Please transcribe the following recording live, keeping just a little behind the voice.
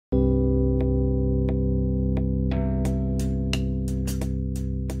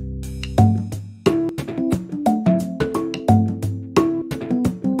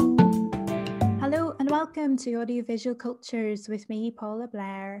to Audiovisual Cultures with me, Paula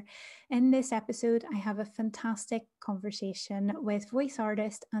Blair. In this episode, I have a fantastic conversation with voice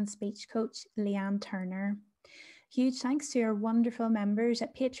artist and speech coach Leighanne Turner. Huge thanks to our wonderful members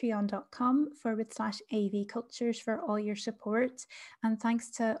at patreon.com/AV Cultures for all your support. And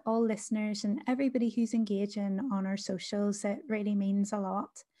thanks to all listeners and everybody who's engaging on our socials. It really means a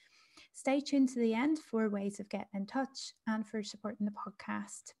lot. Stay tuned to the end for ways of getting in touch and for supporting the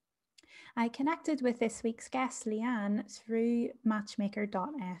podcast. I connected with this week's guest, Leighanne, through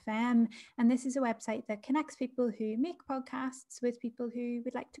matchmaker.fm, and this is a website that connects people who make podcasts with people who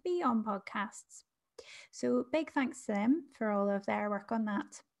would like to be on podcasts. So big thanks to them for all of their work on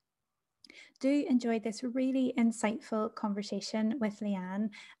that. Do enjoy this really insightful conversation with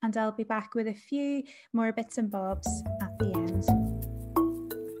Leighanne, and I'll be back with a few more bits and bobs at the end.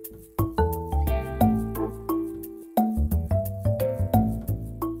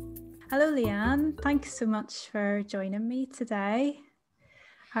 Hello, Leighanne. Thanks so much for joining me today.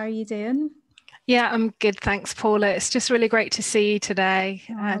 How are you doing? Yeah, I'm good. Thanks, Paula. It's just really great to see you today.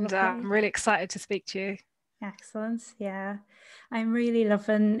 And I'm really excited to speak to you. Excellent. Yeah. I'm really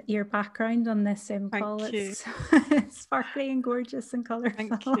loving your background on this Zoom call. Thank you. It's sparkly and gorgeous and colourful.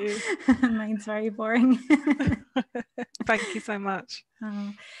 Thank you. Mine's very boring. Thank you so much.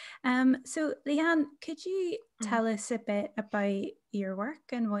 So, Leighanne, could you tell us a bit about your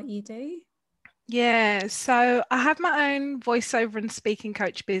work and what you do? Yeah, so I have my own voiceover and speaking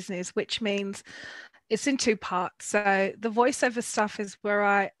coach business, which means it's in two parts. So the voiceover stuff is where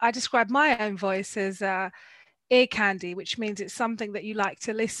I describe my own voice as ear candy, which means it's something that you like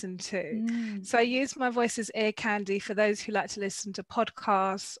to listen to. So I use my voice as ear candy for those who like to listen to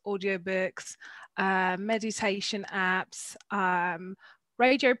podcasts, audiobooks, meditation apps,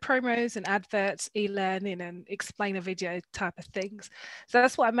 radio promos and adverts, e-learning and explainer video type of things. So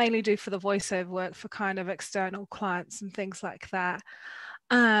that's what I mainly do for the voiceover work for kind of external clients and things like that.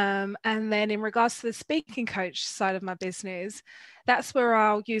 And then in regards to the speaking coach side of my business, that's where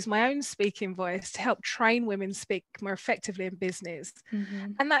I'll use my own speaking voice to help train women speak more effectively in business.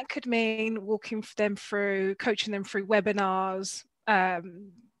 And that could mean walking them through, coaching them through webinars,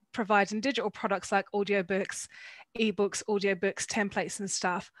 providing digital products like audiobooks, ebooks, audiobooks, templates and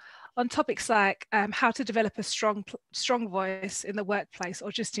stuff on topics like how to develop a strong voice in the workplace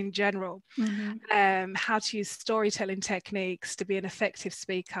or just in general, how to use storytelling techniques to be an effective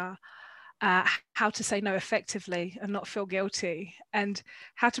speaker, how to say no effectively and not feel guilty, and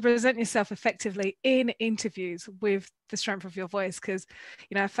how to present yourself effectively in interviews with the strength of your voice. Because,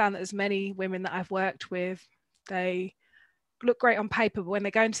 you know, I found that as many women that I've worked with, they look great on paper, but when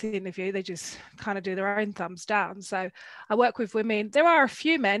they go into the interview, they just kind of do their own thumbs down. So I work with women. There are a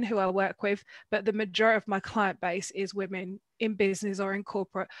few men who I work with, but the majority of my client base is women in business or in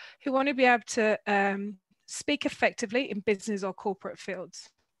corporate who want to be able to speak effectively in business or corporate fields.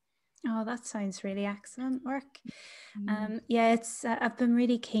 Oh, that sounds really excellent work. Yeah, it's I've been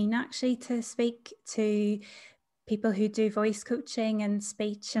really keen actually to speak to people who do voice coaching and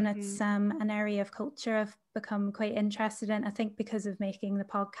speech, and it's an area of culture I've become quite interested in. I think because of making the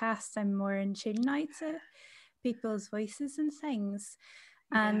podcast, I'm more in tune now to people's voices and things.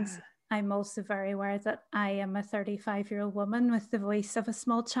 And I'm also very aware that I am a 35-year-old woman with the voice of a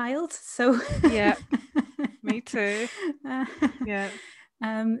small child. So yeah, me too.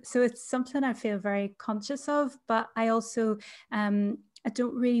 So it's something I feel very conscious of, but I also I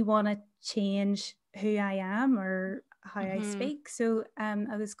don't really want to change who I am or how I speak. So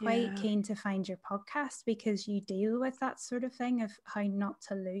I was quite keen to find your podcast because you deal with that sort of thing of how not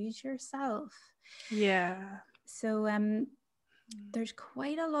to lose yourself. Yeah. So there's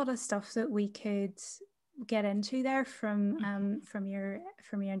quite a lot of stuff that we could get into there from your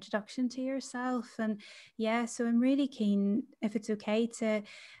introduction to yourself. And so I'm really keen, if it's okay, to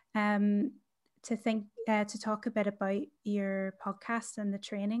talk a bit about your podcast and the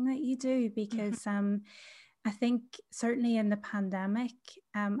training that you do, because I think certainly in the pandemic,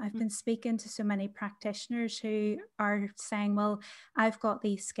 I've been speaking to so many practitioners who are saying, well, I've got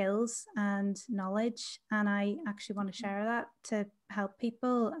these skills and knowledge and I actually want to share that to help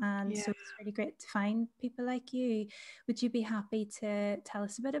people. And so it's really great to find people like you. Would you be happy to tell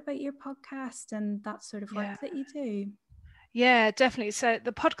us a bit about your podcast and that sort of work that you do? Yeah, definitely. So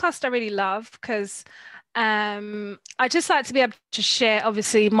the podcast I really love because I just like to be able to share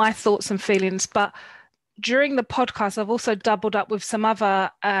obviously my thoughts and feelings, but during the podcast, I've also doubled up with some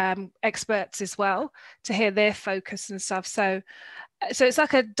other experts as well to hear their focus and stuff. So So it's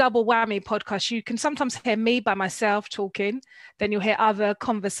like a double whammy podcast. You can sometimes hear me by myself talking, then you'll hear other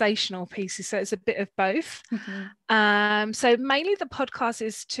conversational pieces. So it's a bit of both. So mainly the podcast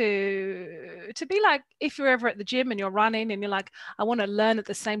is to be like, if you're ever at the gym and you're running and you're like, I want to learn at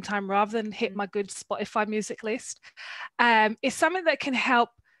the same time rather than hit my good Spotify music list. It's something that can help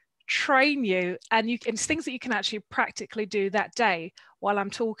train you, and it's things that you can actually practically do that day while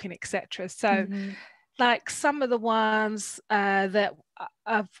I'm talking, etc. So like some of the ones that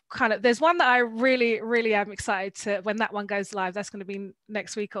I've kind of, there's one that I really am excited to, when that one goes live, that's going to be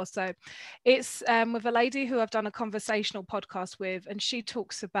next week or so. It's with a lady who I've done a conversational podcast with, and she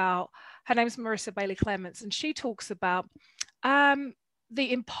talks about, her name's Marissa Bailey Clements, and she talks about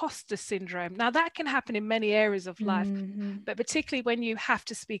the imposter syndrome. Now that can happen in many areas of life, but particularly when you have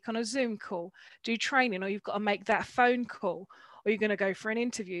to speak on a Zoom call, do training, or you've got to make that phone call, or you're going to go for an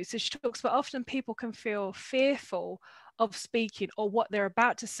interview. So she talks about often people can feel fearful of speaking or what they're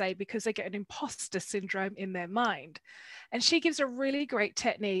about to say because they get an imposter syndrome in their mind. And she gives a really great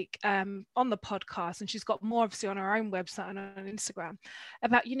technique on the podcast, and she's got more obviously on her own website and on Instagram,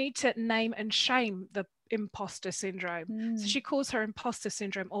 about you need to name and shame the imposter syndrome. So she calls her imposter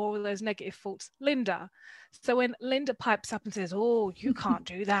syndrome, all those negative thoughts, Linda. So when Linda pipes up and says, oh, you can't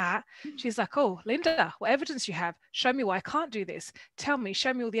do that, she's like, oh, Linda, what evidence you have? Show me why I can't do this. Tell me,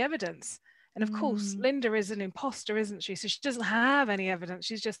 show me all the evidence. And of course, Linda is an imposter, isn't she? So she doesn't have any evidence.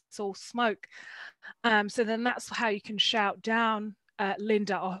 She's just all smoke. So then that's how you can shout down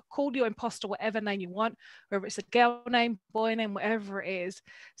Linda, or call your imposter whatever name you want, whether it's a girl name, boy name, whatever it is.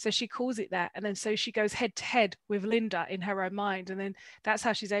 So she calls it that, and then so she goes head to head with Linda in her own mind, and then that's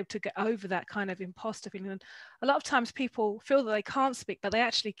how she's able to get over that kind of imposter feeling. And a lot of times people feel that they can't speak, but they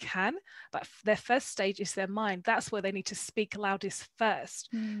actually can, but their first stage is their mind. That's where they need to speak loudest first.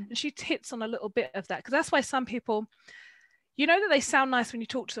 And she hits on a little bit of that, because that's why some people, you know, that they sound nice when you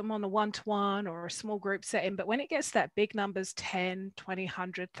talk to them on a one-to-one or a small group setting, but when it gets that big numbers, 10, 20,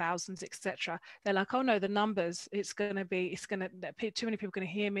 100, thousands, etc., they're like, oh no, the numbers, too many people are going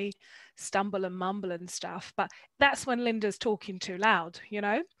to hear me stumble and mumble and stuff. But that's when Linda's talking too loud, you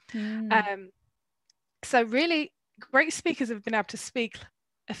know. So really great speakers have been able to speak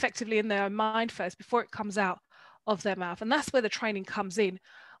effectively in their own mind first before it comes out of their mouth. And that's where the training comes in.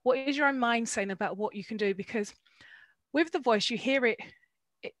 What is your own mind saying about what you can do? Because with the voice, you hear it.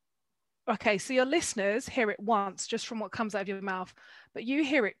 Okay, so your listeners hear it once just from what comes out of your mouth, but you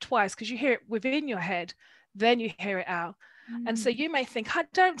hear it twice because you hear it within your head, then you hear it out. And so you may think,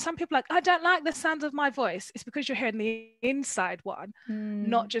 some people are like, I don't like the sound of my voice. It's because you're hearing the inside one,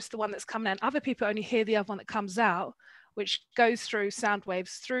 not just the one that's coming in. Other people only hear the other one that comes out, which goes through sound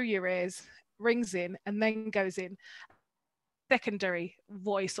waves through your ears, rings in, and then goes in. Secondary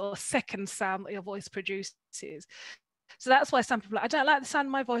voice or second sound that your voice produces. So that's why some people are like, I don't like the sound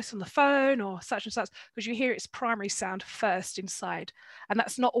of my voice on the phone or such and such, because you hear its primary sound first inside. And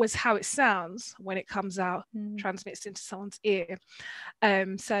that's not always how it sounds when it comes out, transmits into someone's ear.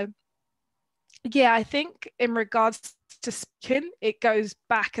 So yeah, I think in regards to speaking, it goes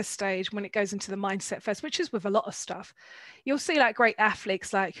back a stage when it goes into the mindset first, which is with a lot of stuff. You'll see like great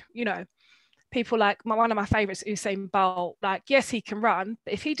athletes, like, you know, people like one of my favorites, Usain Bolt, like, yes, he can run,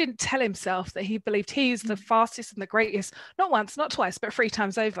 but if he didn't tell himself that he believed he's the fastest and the greatest, not once, not twice, but 3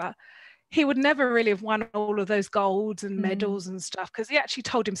 times over, he would never really have won all of those golds and medals and stuff, because he actually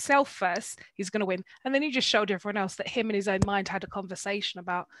told himself first he's going to win. And then he just showed everyone else that him and his own mind had a conversation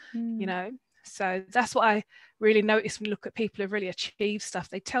about, you know. So that's what I really notice when you look at people who really achieve stuff.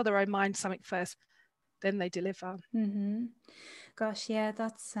 They tell their own mind something first, then they deliver. Gosh, yeah,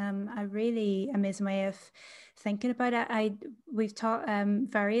 that's a really amazing way of thinking about it. We've talked,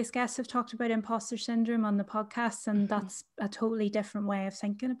 various guests have talked about imposter syndrome on the podcast, and that's a totally different way of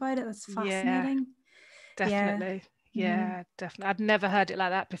thinking about it. That's fascinating. Definitely. Yeah, definitely. I'd never heard it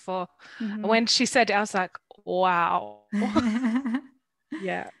like that before. And when she said it, I was like, wow.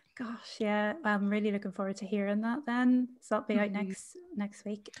 Yeah. Gosh, yeah, I'm really looking forward to hearing that then. So that'll be out next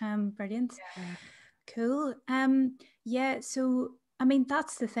week. Brilliant. Yeah. Cool. Yeah, so I mean,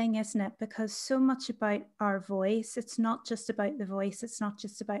 that's the thing, isn't it? Because so much about our voice, it's not just about the voice, it's not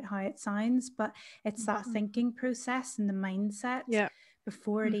just about how it sounds, but it's that thinking process and the mindset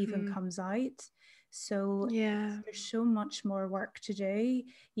before it even comes out. So there's so much more work to do.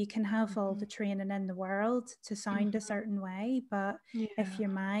 You can have all the training in the world to sound a certain way, but if your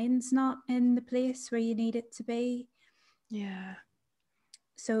mind's not in the place where you need it to be.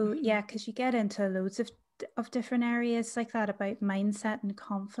 So yeah, because you get into loads of different areas like that about mindset and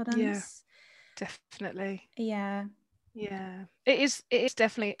confidence. Definitely. Yeah. It is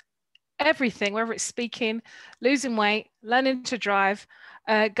definitely everything, whether it's speaking, losing weight, learning to drive,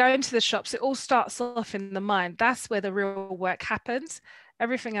 going to the shops, it all starts off in the mind. That's where the real work happens.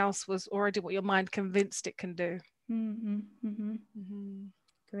 Everything else was already what your mind convinced it can do. Mm-hmm, mm-hmm. Mm-hmm.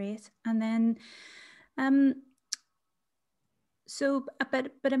 Great. And then, um, so,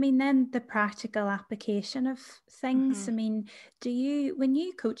 but I mean, then the practical application of things. I mean, when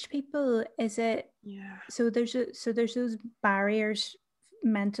you coach people, is it Yeah. so there's those barriers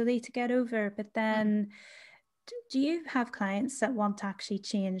mentally to get over, but then do you have clients that want to actually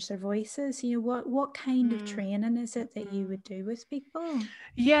change their voices? You know, what kind of training is it that you would do with people?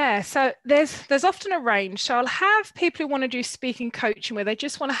 Yeah, so there's often a range. So I'll have people who want to do speaking coaching where they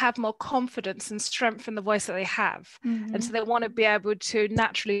just want to have more confidence and strengthen the voice that they have. And so they want to be able to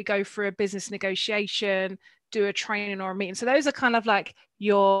naturally go through a business negotiation, do a training or a meeting. So those are kind of like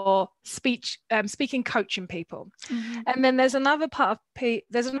your speaking coaching people. And then there's another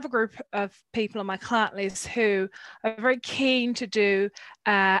there's another group of people on my client list who are very keen to do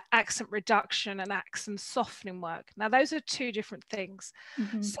accent reduction and accent softening work. Now those are two different things.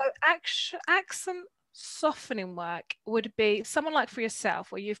 So accent softening work would be someone like for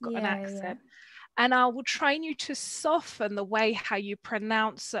yourself where you've got an accent. And I will train you to soften the way how you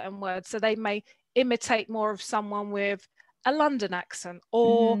pronounce certain words so they may imitate more of someone with a London accent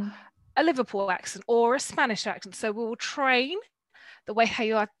or a Liverpool accent or a Spanish accent. So we will train the way how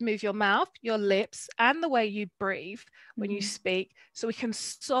you move your mouth, your lips, and the way you breathe when you speak, so we can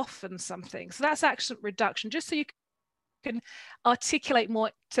soften something. So that's accent reduction, just so you can articulate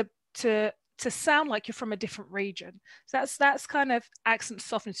more to sound like you're from a different region. So that's kind of accent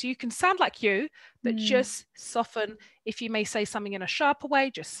softening. So you can sound like you, but just soften. If you may say something in a sharper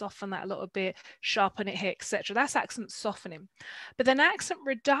way, just soften that a little bit, sharpen it here, etc. That's accent softening. But then accent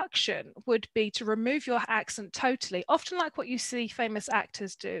reduction would be to remove your accent totally, often like what you see famous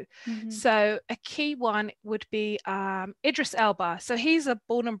actors do. So a key one would be Idris Elba. So he's a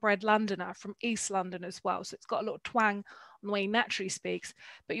born and bred Londoner from East London as well. So it's got a little twang on the way he naturally speaks,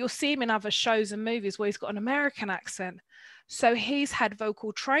 but you'll see him in other shows and movies where he's got an American accent. So he's had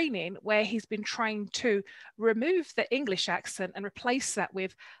vocal training where he's been trained to remove the English accent and replace that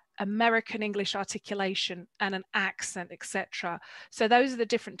with American English articulation and an accent, etc. So those are the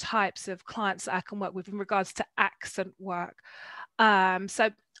different types of clients that I can work with in regards to accent work. So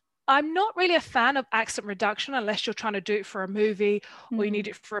I'm not really a fan of accent reduction unless you're trying to do it for a movie or you need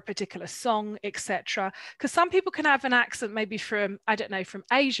it for a particular song, etc. Because some people can have an accent maybe from, I don't know, from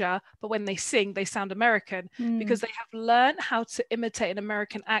Asia, but when they sing, they sound American because they have learned how to imitate an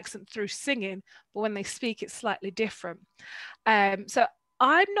American accent through singing, but when they speak, it's slightly different. So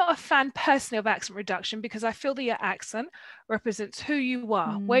I'm not a fan personally of accent reduction because I feel that your accent represents who you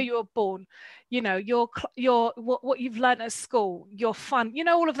are, where you were born, you know, your what you've learned at school, your fun, you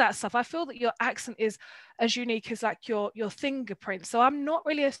know, all of that stuff. I feel that your accent is as unique as like your fingerprint. So I'm not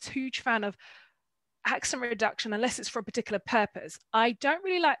really a huge fan of accent reduction unless it's for a particular purpose. I don't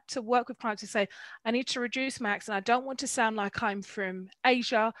really like to work with clients who say, I need to reduce my accent. I don't want to sound like I'm from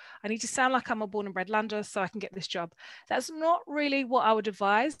Asia. I need to sound like I'm a born and bred Londoner so I can get this job. That's not really what I would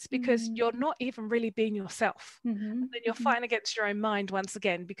advise because you're not even really being yourself. And then you're fighting against your own mind once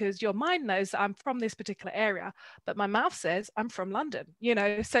again because your mind knows that I'm from this particular area, but my mouth says I'm from London, you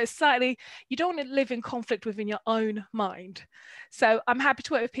know, so it's slightly, you don't want to live in conflict within your own mind. So I'm happy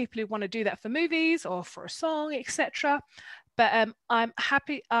to work with people who want to do that for movies or for a song, etc. But I'm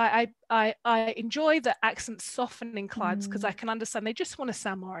happy. I enjoy the accent softening clients because I can understand they just want to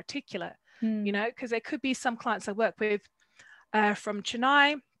sound more articulate, you know, because there could be some clients I work with from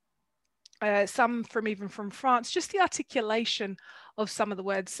Chennai, some from even from France, just the articulation of some of the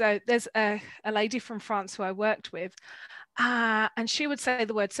words. So there's a lady from France who I worked with, and she would say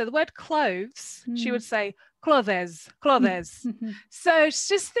the word. So the word clothes, she would say clothes, clothes. So it's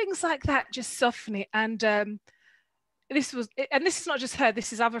just things like that, just soften it. And this is not just her,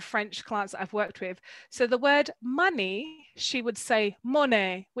 this is other French clients that I've worked with. So the word money, she would say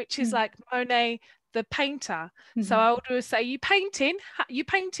Monet, which is like Monet, the painter. So I would always say, you painting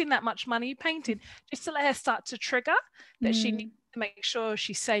that much money, you painting, just to let her start to trigger that she needs to make sure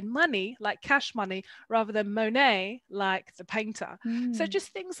she's saying money, like cash money, rather than Monet, like the painter. So just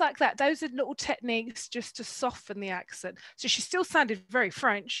things like that. Those are little techniques just to soften the accent. So she still sounded very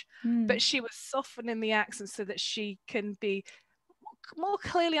French, but she was softening the accent so that she can be more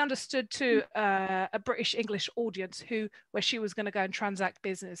clearly understood to a British English audience where she was going to go and transact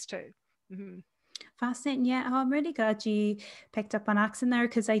business to. Fascinating. Yeah, I'm really glad you picked up on accent there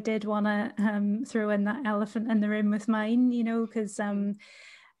because I did want to throw in that elephant in the room with mine, you know, because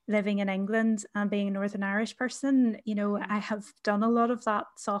living in England and being a Northern Irish person, you know, I have done a lot of that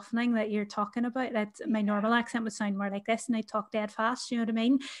softening that you're talking about. That my normal accent would sound more like this, and I talk dead fast, you know what I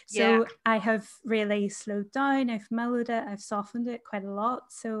mean? So I have really slowed down, I've mellowed it, I've softened it quite a lot.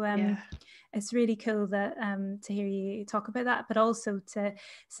 So it's really cool that to hear you talk about that, but also to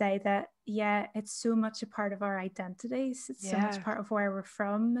say that, yeah, it's so much a part of our identities. It's so much part of where we're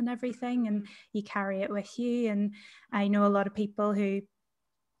from and everything, and you carry it with you. And I know a lot of people who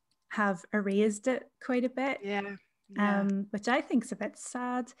have erased it quite a bit, which I think is a bit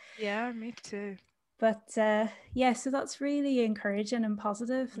sad. Yeah, me too. But yeah, so that's really encouraging and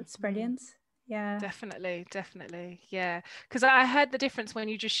positive. It's brilliant. Yeah, definitely. Yeah, because I heard the difference when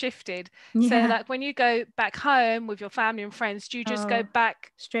you just shifted. yeah. So like when you go back home with your family and friends, do you just go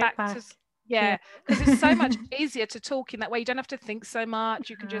back straight back to because it's so much easier to talk in that way. You don't have to think so much.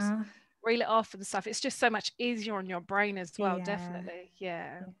 You can just reel it off and stuff. It's just so much easier on your brain as well. Definitely.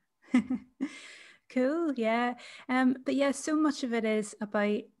 Yeah. Cool. Yeah. But yeah, so much of it is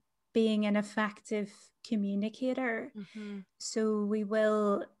about being an effective communicator. So we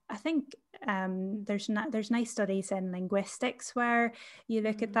will, I think there's nice studies in linguistics where you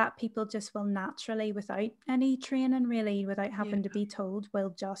look at that, people just will naturally, without any training really, without having to be told,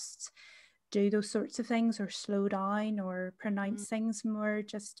 will just do those sorts of things, or slow down, or pronounce things more,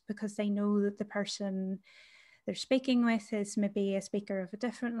 just because they know that the person they're speaking with is maybe a speaker of a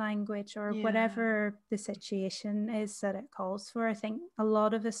different language, or whatever the situation is that it calls for. I think a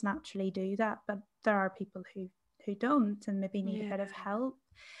lot of us naturally do that, but there are people who don't and maybe need a bit of help.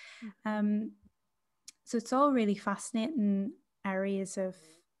 So it's all really fascinating areas of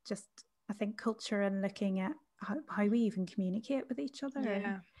just, I think, culture, and looking at how we even communicate with each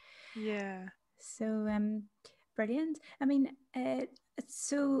other. So brilliant. I mean,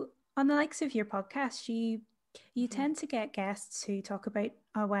 so on the likes of your podcast, you tend to get guests who talk about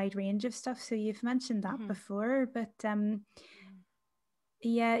a wide range of stuff. So you've mentioned that before, but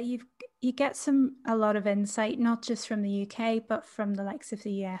yeah, you get a lot of insight, not just from the UK, but from the likes of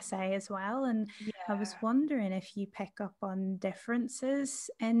the USA as well. And I was wondering if you pick up on differences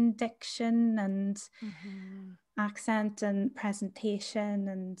in diction and accent and presentation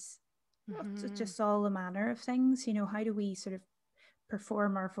and just all the manner of things. You know, how do we sort of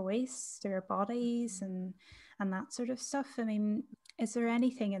perform our voice through our bodies and that sort of stuff? I mean, is there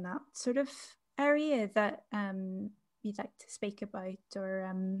anything in that sort of area that you'd like to speak about,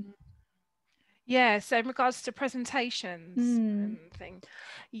 or so in regards to presentations and thing,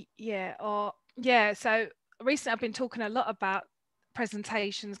 so recently I've been talking a lot about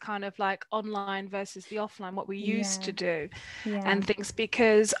presentations, kind of like online versus the offline, what we used to do and things,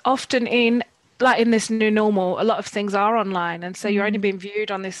 because often in this new normal, a lot of things are online, and so you're only being viewed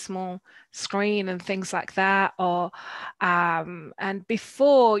on this small screen and things like that, or and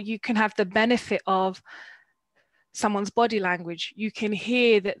before, you can have the benefit of someone's body language. You can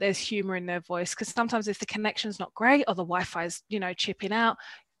hear that there's humor in their voice, because sometimes if the connection's not great or the Wi-Fi's chipping out,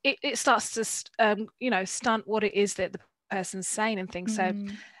 it starts to stunt what it is that the person's saying and things. So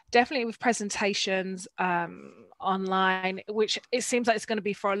definitely with presentations online, which it seems like it's going to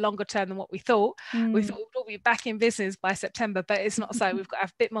be for a longer term than what we thought. We thought we'd all be back in business by September, but it's not so. We've got to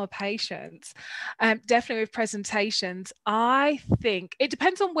have a bit more patience. Definitely with presentations, I think it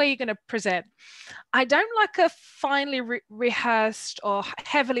depends on where you're going to present. I don't like a finely rehearsed or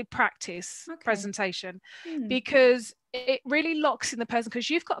heavily practiced presentation, because it really locks in the person, because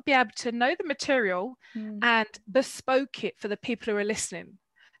you've got to be able to know the material and bespoke it for the people who are listening.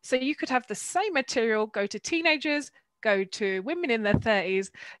 So you could have the same material go to teenagers, go to women in their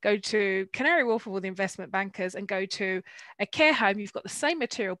 30s, go to Canary Wharf with all the investment bankers, and go to a care home. You've got the same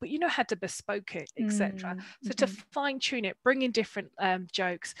material, but you know how to bespoke it, etc. So to fine tune it, bring in different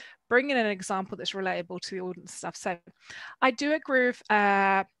jokes, bring in an example that's relatable to the audience stuff. So I do agree with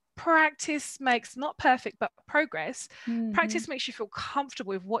practice makes, not perfect, but progress. Practice makes you feel comfortable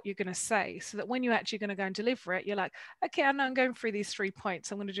with what you're going to say, so that when you're actually going to go and deliver it, you're like, okay, I know I'm going through these 3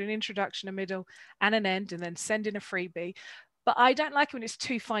 points. I'm going to do an introduction, a middle, and an end, and then send in a freebie. But I don't like it when it's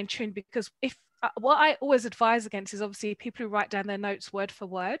too fine-tuned, because if what I always advise against is, obviously, people who write down their notes word for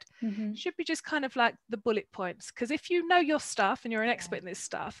word should be just kind of like the bullet points. Because if you know your stuff and you're an expert in this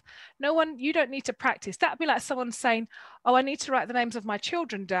stuff, you don't need to practice. That'd be like someone saying, oh, I need to write the names of my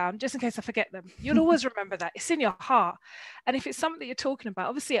children down just in case I forget them. You'll always remember that. It's in your heart. And if it's something that you're talking about,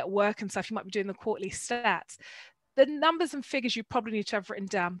 obviously at work and stuff, you might be doing the quarterly stats. The numbers and figures you probably need to have written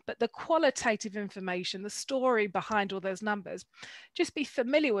down, but the qualitative information, the story behind all those numbers, just be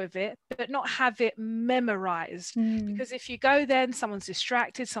familiar with it, but not have it memorized. Because if you go then, someone's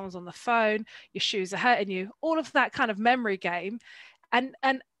distracted, someone's on the phone, your shoes are hurting you, all of that kind of memory game. And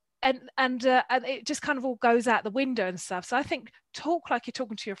and it just kind of all goes out the window and stuff. So I think talk like you're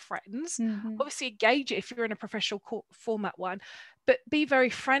talking to your friends. Obviously engage it if you're in a professional format one, but be very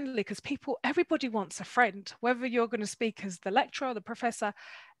friendly, because everybody wants a friend, whether you're going to speak as the lecturer or the professor.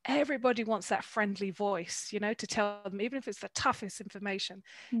 Everybody wants that friendly voice, to tell them, even if it's the toughest information,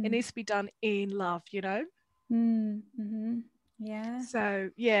 it needs to be done in love. Yeah. So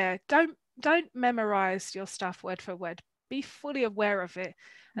yeah, don't memorize your stuff word for word. Be fully aware of it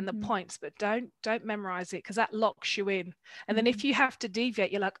and the points, but don't memorize it, because that locks you in. And then if you have to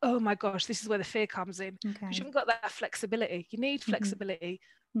deviate, you're like, oh my gosh, this is where the fear comes in, because you haven't got that flexibility. You need flexibility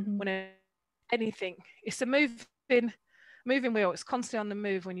when anything. It's a moving wheel. It's constantly on the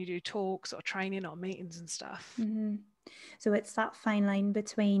move when you do talks or training or meetings and stuff. So it's that fine line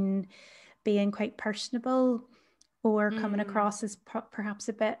between being quite personable or coming across as perhaps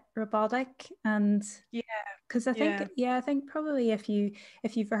a bit robotic. And because I think probably if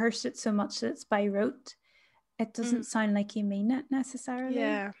you've rehearsed it so much that it's by rote, it doesn't sound like you mean it necessarily.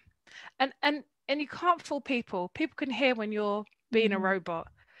 And you can't fool people. People can hear when you're being a robot,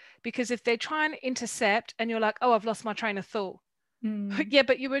 because if they try and intercept and you're like, oh, I've lost my train of thought. Yeah,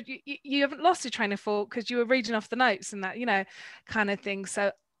 but you haven't lost your train of thought, because you were reading off the notes and that, kind of thing.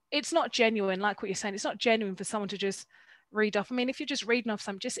 So it's not genuine, like what you're saying. It's not genuine for someone to just read off. I mean, if you're just reading off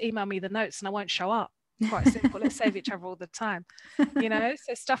something, just email me the notes and I won't show up. Quite simple. Let's save each other all the time, so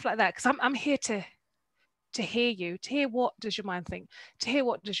stuff like that. Because I'm here to hear you, to hear what does your mind think, to hear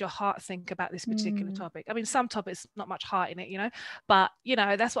what does your heart think about this particular topic. I mean, some topics not much heart in it, but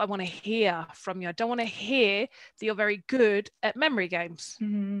that's what I want to hear from you. I don't want to hear that you're very good at memory games.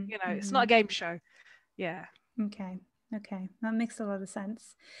 It's not a game show. Okay, that makes a lot of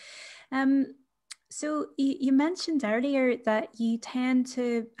sense. So you mentioned earlier that you tend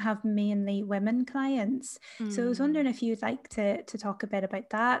to have mainly women clients. So I was wondering if you'd like to talk a bit about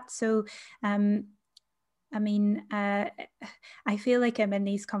that. So I mean, I feel like I'm in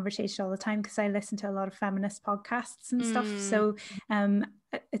these conversations all the time because I listen to a lot of feminist podcasts and stuff. So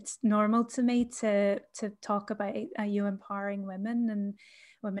it's normal to me to talk about you empowering women and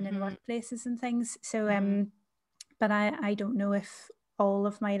women in workplaces and things. So, but I don't know if all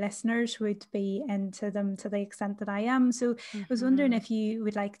of my listeners would be into them to the extent that I am. So I was wondering if you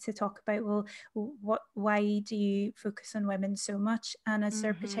would like to talk about, why do you focus on women so much? And is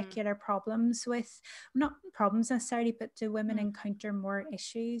there particular problems with, not problems necessarily, but do women encounter more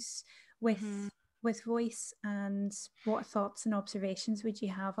issues with voice? And what thoughts and observations would you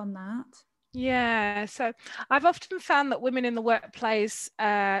have on that? Yeah, so I've often found that women in the workplace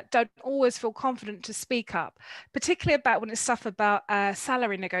don't always feel confident to speak up, particularly about when it's stuff about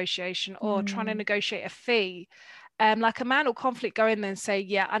salary negotiation or trying to negotiate a fee. Like a man will conflict go in there and say,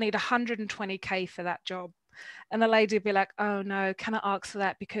 yeah, I need 120K for that job. And the lady would be like, oh no, can I ask for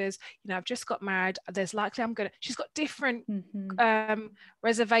that? Because, I've just got married. There's likely she's got different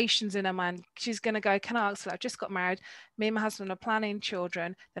reservations in her mind. She's going to go, can I ask for that? I've just got married. Me and my husband are planning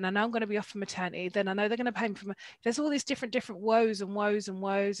children. Then I know I'm going to be off for maternity. Then I know they're going to pay me for there's all these different woes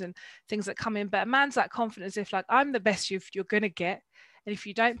and things that come in. But a man's that confident as if like, I'm the best you're going to get. And if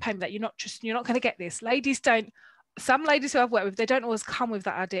you don't pay me that, you're not going to get this. Some ladies who I've worked with, they don't always come with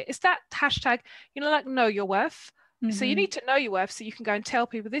that idea. It's that hashtag, like know your worth. So you need to know your worth so you can go and tell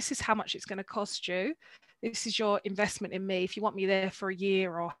people this is how much it's going to cost you. This is your investment in me if you want me there for a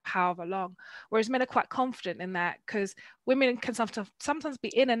year or however long. Whereas men are quite confident in that, because women can sometimes be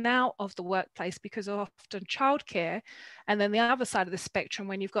in and out of the workplace because of often childcare. And then the other side of the spectrum,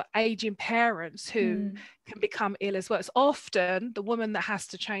 when you've got aging parents who can become ill as well, it's often the woman that has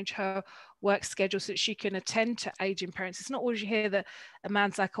to change her work schedule so that she can attend to aging parents. It's not always you hear that a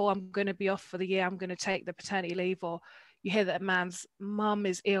man's like, oh, I'm going to be off for the year, I'm going to take the paternity leave, or you hear that a man's mum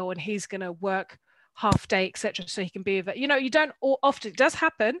is ill and he's going to work half day, etc., so he can be with it. You don't often, it does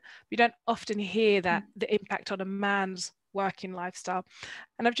happen, but you don't often hear that the impact on a man's working lifestyle.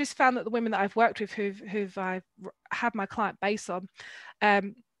 And I've just found that the women that I've worked with who've I've had my client base on,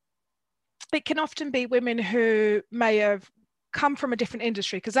 it can often be women who may have come from a different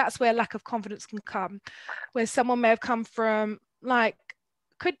industry, because that's where lack of confidence can come, where someone may have come from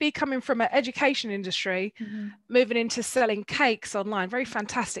could be coming from an education industry, moving into selling cakes online, very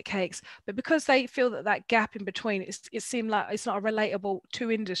fantastic cakes. But because they feel that gap in between, it seemed like it's not a relatable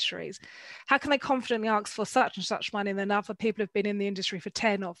two industries. How can they confidently ask for such and such money, and then other people have been in the industry for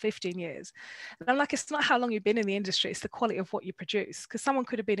 10 or 15 years? And I'm like, it's not how long you've been in the industry, it's the quality of what you produce. Because someone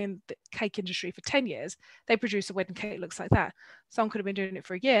could have been in the cake industry for 10 years, they produce a wedding cake that looks like that. Someone could have been doing it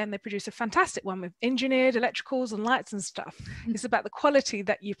for a year and they produce a fantastic one with engineered electricals and lights and stuff. It's about the quality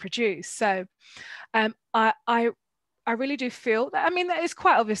that you produce. So I I really do feel that. I mean, that is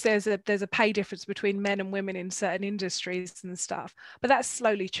quite obvious. There's a pay difference between men and women in certain industries and stuff, but that's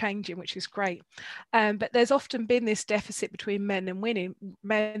slowly changing, which is great. But there's often been this deficit between men and women,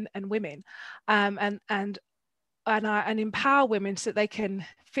 and empower women so that they can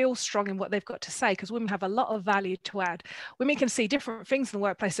feel strong in what they've got to say, because women have a lot of value to add. Women can see different things in the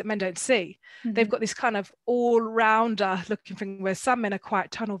workplace that men don't see. They've got this kind of all-rounder looking thing, where some men are quite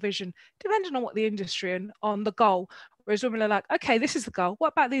tunnel vision, depending on what the industry and on the goal. Whereas women are like, okay, this is the goal.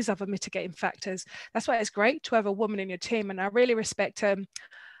 What about these other mitigating factors? That's why it's great to have a woman in your team. And I really respect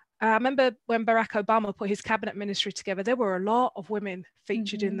I remember when Barack Obama put his cabinet ministry together, there were a lot of women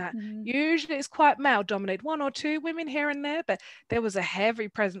featured in that. Usually it's quite male dominated, one or two women here and there, but there was a heavy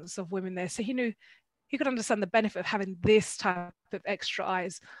presence of women there. So he knew, he could understand the benefit of having this type of extra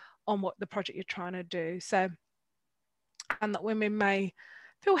eyes on what the project you're trying to do. So, and that women may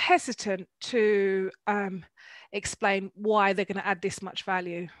feel hesitant to explain why they're going to add this much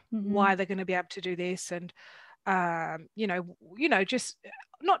value, why they're going to be able to do this, and just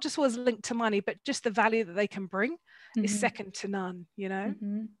not just was linked to money, but just the value that they can bring is second to none,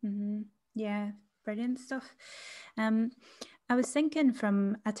 Yeah, brilliant stuff. I was thinking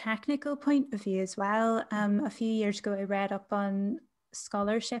from a technical point of view as well. A few years ago, I read up on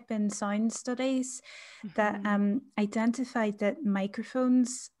scholarship in sound studies that identified that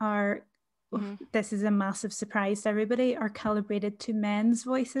microphones are, this is a massive surprise to everybody, are calibrated to men's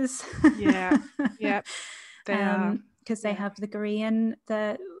voices. Yeah. They are, because they have the grain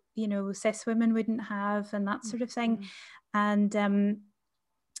that cis women wouldn't have, and that sort of thing. And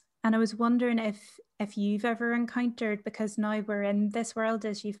I was wondering if you've ever encountered, because now we're in this world,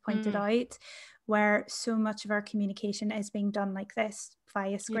 as you've pointed out, where so much of our communication is being done like this,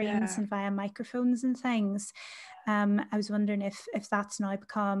 via screens and via microphones and things. I was wondering if that's now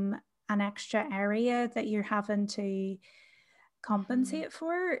become an extra area that you're having to compensate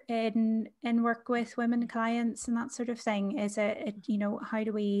for in work with women clients and that sort of thing. Is it how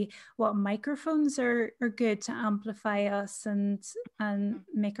do we, what microphones are good to amplify us and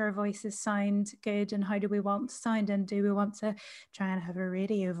make our voices sound good, and how do we want to sound, and do we want to try and have a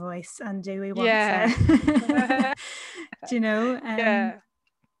radio voice, and do we want to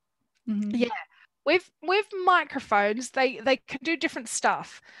With microphones, they can do different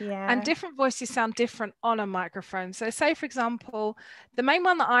stuff, and different voices sound different on a microphone. So say, for example, the main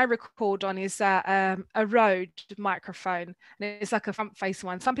one that I record on is a Rode microphone, and it's like a front facing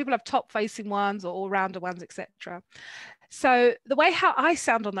one. Some people have top facing ones or all-rounder ones, etc. So the way how I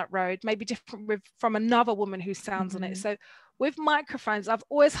sound on that Rode may be different from another woman who sounds on it. So with microphones, I've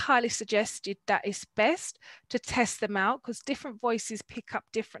always highly suggested that it's best to test them out, because different voices pick up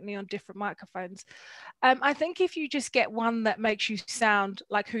differently on different microphones. I think if you just get one that makes you sound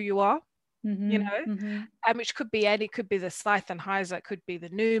like who you are, which could be any, it could be the Sennheiser, it could be the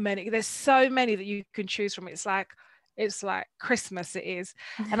Newman. There's so many that you can choose from. It's like Christmas, it is.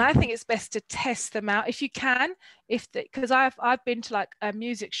 And I think it's best to test them out if you can, because I've been to like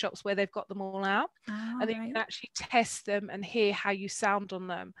music shops where they've got them all out, and then you can actually test them and hear how you sound on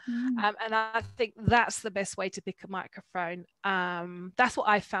them. And I think that's the best way to pick a microphone. That's what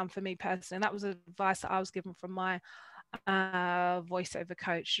I found for me personally, and that was advice that I was given from my voiceover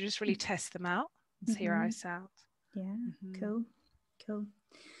coach, to just really test them out and see how I sound. Cool.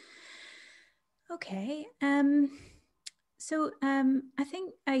 Okay. So I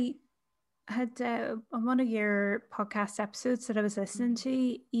think I had on one of your podcast episodes that I was listening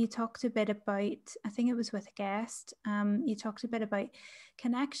to, you talked a bit about, I think it was with a guest, you talked a bit about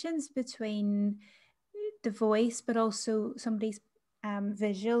connections between the voice, but also somebody's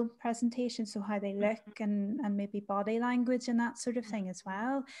visual presentation, so how they look and maybe body language and that sort of thing as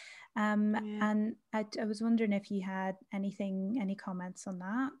well. And I was wondering if you had any comments on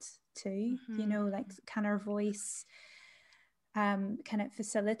that too. Like, can our voice can it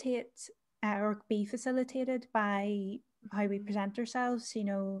facilitate or be facilitated by how we present ourselves,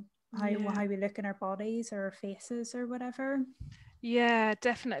 how we look in our bodies or our faces or whatever? Yeah,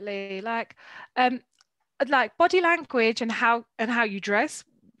 definitely. Like body language and how you dress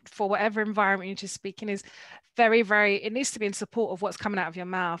for whatever environment you're just speaking is very, very, it needs to be in support of what's coming out of your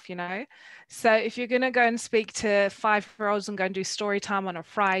mouth, So if you're going to go and speak to 5-year-olds and go and do story time on a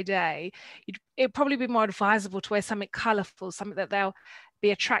Friday, it'd probably be more advisable to wear something colourful, something that they'll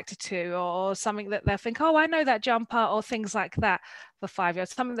be attracted to, or something that they'll think, oh, I know that jumper, or things like that. For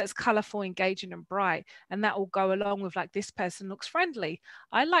 5-year-olds, something that's colourful, engaging and bright, and that will go along with, like, this person looks friendly,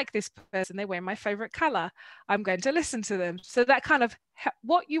 I like this person, they wear my favourite colour, I'm going to listen to them. So that kind of,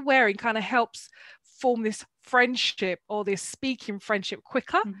 what you're wearing kind of helps form this friendship, or this speaking friendship,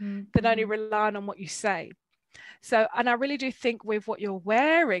 quicker than only relying on what you say. So, and I really do think with what you're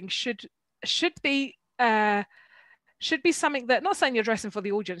wearing should be something that, not saying you're dressing for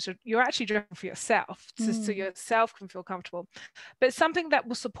the audience, you're actually dressing for yourself, so yourself can feel comfortable, but something that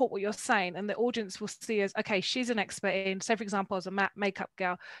will support what you're saying, and the audience will see as, okay, she's an expert in, say for example, as a makeup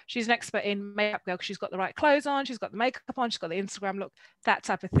girl, she's an expert in makeup girl because she's got the right clothes on, she's got the makeup on, she's got the Instagram look, that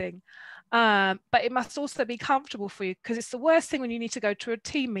type of thing. But it must also be comfortable for you, because it's the worst thing when you need to go to a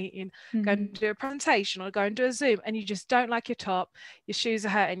team meeting, go and do a presentation, or go and do a Zoom, and you just don't like your top, your shoes are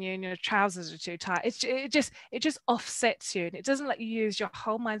hurting you, and your trousers are too tight. It just offsets you, and it doesn't let you use your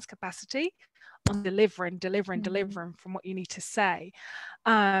whole mind's capacity on delivering from what you need to say.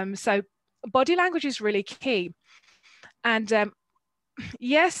 So body language is really key. And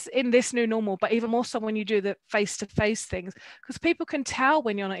yes, in this new normal, but even more so when you do the face-to-face things, because people can tell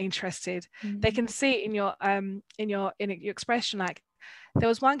when you're not interested. They can see it in your expression. Like, there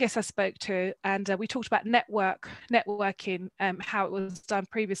was one guest I spoke to, and we talked about networking, how it was done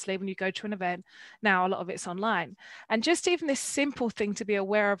previously when you go to an event. Now a lot of it's online, and just even this simple thing to be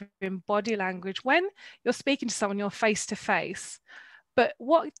aware of in body language when you're speaking to someone, you're face to face. But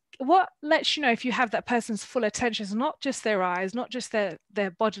what lets you know if you have that person's full attention is not just their eyes, not just their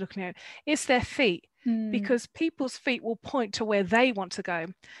body looking at you, it's their feet. Because people's feet will point to where they want to go.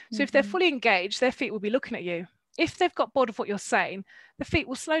 So if they're fully engaged, their feet will be looking at you. If they've got bored of what you're saying, the feet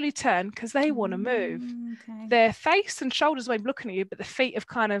will slowly turn because they want to move. Okay. Their face and shoulders may be looking at you, but the feet have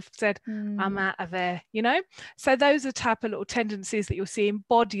kind of said, I'm out of there, you know? So those are type of little tendencies that you'll see in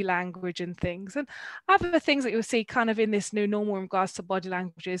body language and things. And other things that you'll see kind of in this new normal in regards to body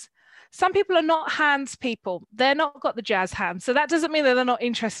languages. Some people are not hands people. They're not got the jazz hands. So that doesn't mean that they're not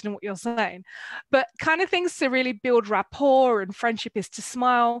interested in what you're saying. But kind of things to really build rapport and friendship is to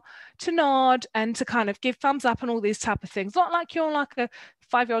smile, to nod, and to kind of give thumbs up and all these type of things. Not like you're like a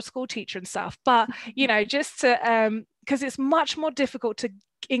 5-year-old school teacher and stuff, but you know, just to because it's much more difficult to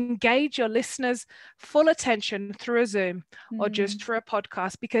engage your listeners' full attention through a Zoom or just through a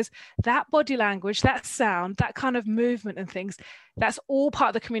podcast, because that body language, that sound, that kind of movement and things, that's all part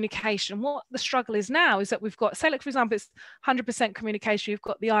of the communication. What the struggle is now is that we've got, say like for example, it's 100% communication, you've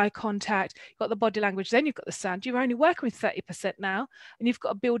got the eye contact, you've got the body language, then you've got the sound. You're only working with 30% now, and you've got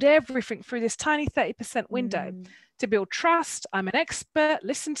to build everything through this tiny 30% window to build trust. I'm an expert,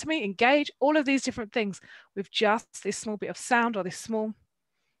 listen to me, engage, all of these different things with just this small bit of sound or this small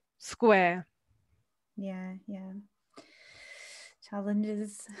square. Yeah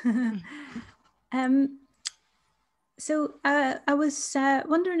Challenges. So I was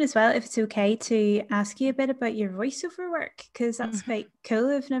wondering as well if it's okay to ask you a bit about your voiceover work, because that's quite cool.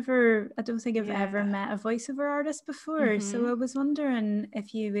 I don't think I've ever met a voiceover artist before. So I was wondering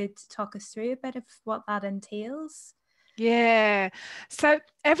if you would talk us through a bit of what that entails. Yeah, so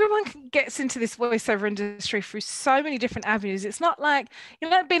everyone gets into this voiceover industry through so many different avenues. It's not like, you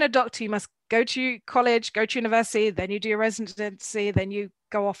know, like being a doctor, you must go to college, go to university, then you do your residency, then you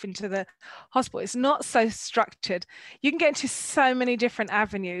go off into the hospital. It's not so structured. You can get into so many different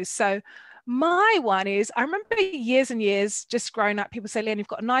avenues. So my one is, I remember years and years just growing up, people say, Leighanne, you've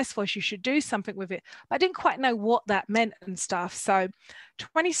got a nice voice, you should do something with it. But I didn't quite know what that meant and stuff. So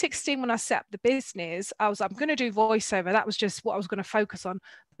 2016, when I set up the business, I'm going to do voiceover. That was just what I was going to focus on.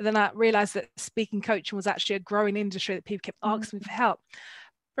 But then I realized that speaking coaching was actually a growing industry, that people kept asking me for help.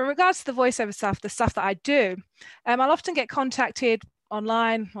 But in regards to the voiceover stuff, the stuff that I do, I'll often get contacted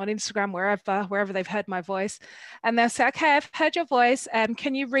online, on Instagram, wherever they've heard my voice, and they'll say, okay, I've heard your voice,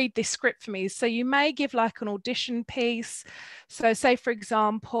 can you read this script for me? So you may give like an audition piece. So say for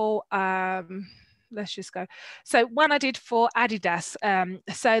example, let's just go. So one I did for Adidas,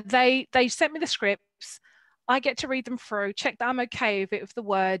 so they sent me the scripts. I get to read them through, check that I'm okay with it, with the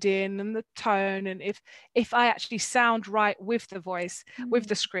wording and the tone, and if I actually sound right with the voice, with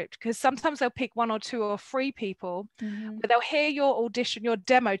the script, because sometimes they'll pick 1 or 2 or 3 people, but they'll hear your audition, your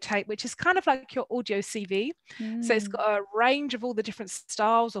demo tape, which is kind of like your audio CV. So it's got a range of all the different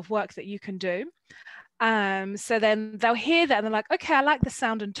styles of work that you can do. So then they'll hear that and they're like, okay, I like the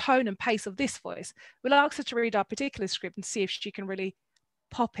sound and tone and pace of this voice. We'll ask her to read our particular script and see if she can really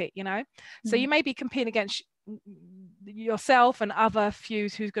pop it, you know. So you may be competing against yourself and other few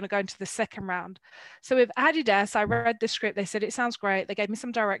who's going to go into the second round. So with Adidas, I read the script, they said it sounds great, they gave me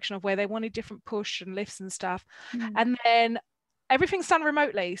some direction of where they wanted different push and lifts and stuff, and then everything's done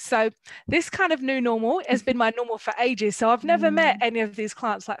remotely. So this kind of new normal has been my normal for ages. So I've never met any of these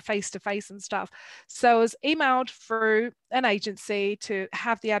clients like face to face and stuff. So I was emailed through an agency to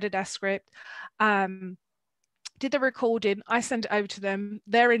have the Adidas script, did the recording, I send it over to them,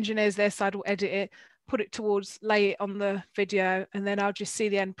 their engineers their side will edit it, put it towards, lay it on the video, and then I'll just see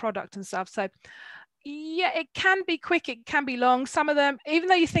the end product and stuff. So Yeah, it can be quick, it can be long. Some of them, even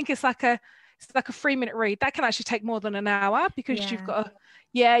though you think it's like a 3-minute read, that can actually take more than an hour, because you've got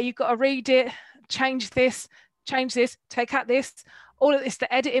to read it, change this, take out this, all of this,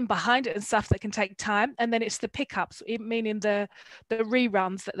 the editing behind it and stuff that can take time. And then it's the pickups, meaning the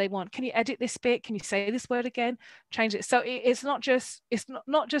reruns that they want. Can you edit this bit? Can you say this word again? Change it. So it's not just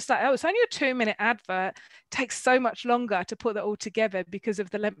like, oh, it's only a 2-minute advert. It takes so much longer to put that all together because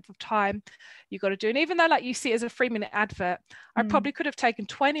of the length of time you got to do. And even though like you see it as a 3-minute advert, I probably could have taken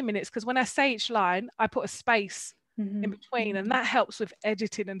 20 minutes, because when I say each line, I put a space in between, and that helps with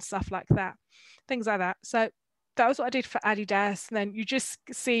editing and stuff like that, things like that. So that was what I did for Adidas. And then you just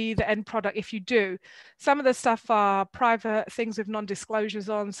see the end product. If you do, some of the stuff are private things with non-disclosures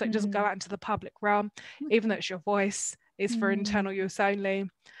on, so it doesn't go out into the public realm, even though it's your voice. It's for internal use only.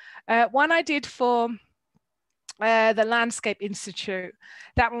 One I did for the Landscape Institute,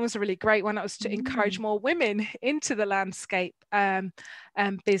 that one was a really great one. That was to encourage more women into the landscape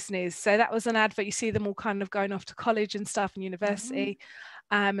business. So that was an advert. You see them all kind of going off to college and stuff and university.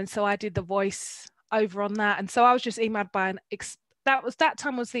 And so I did the voice over on that. And so I was just emailed by that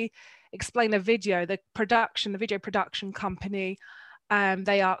time was the Explainer Video, the video production company.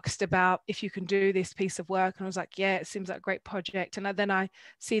 They asked about if you can do this piece of work, and I was like, yeah, it seems like a great project. And then I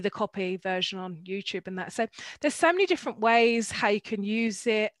see the copy version on YouTube and that. So there's so many different ways how you can use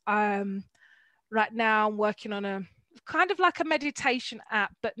it. Right now I'm working on a kind of like a meditation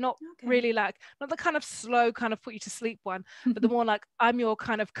app, but not really like, not the kind of slow kind of put you to sleep one, but the more like I'm your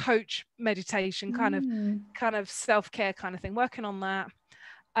kind of coach meditation, kind of self-care kind of thing, working on that.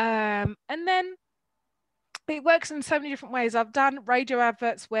 And then it works in so many different ways. I've done radio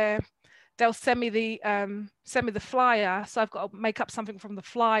adverts where they'll send me the flyer, so I've got to make up something from the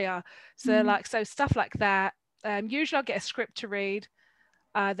flyer. So so stuff like that. Usually I'll get a script to read,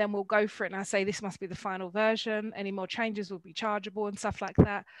 then we'll go for it, and I say this must be the final version. Any more changes will be chargeable and stuff like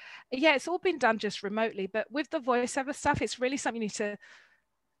that. Yeah, it's all been done just remotely. But with the voiceover stuff, it's really something you need to,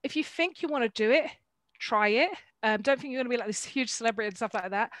 if you think you want to do it, try it. Don't think you're going to be like this huge celebrity and stuff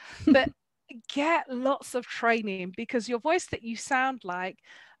like that, but get lots of training, because your voice that you sound like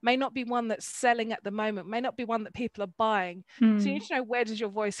may not be one that's selling at the moment, may not be one that people are buying. So you need to know, where does your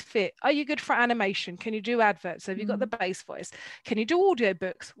voice fit? Are you good for animation? Can you do adverts? Have you got the bass voice? Can you do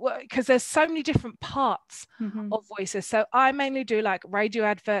audiobooks? Well, because there's so many different parts of voices. So I mainly do like radio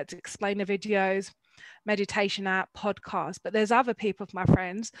adverts, explainer videos, meditation app, podcast, but there's other people, my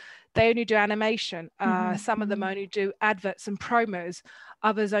friends, they only do animation. Some of them only do adverts and promos.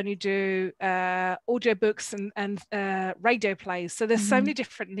 Others only do audiobooks and radio plays. So there's so many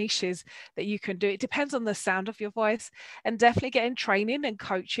different niches that you can do. It depends on the sound of your voice, and definitely getting training and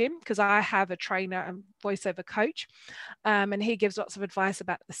coaching, because I have a trainer and voiceover coach, and he gives lots of advice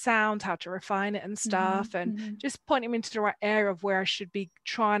about the sound, how to refine it and stuff, and just point him into the right area of where I should be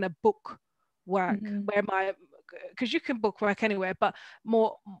trying to book work, because you can book work anywhere, but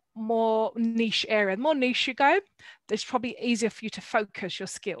more niche area. The more niche you go, it's probably easier for you to focus your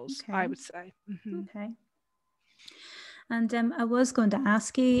skills, I would say. Okay. And I was going to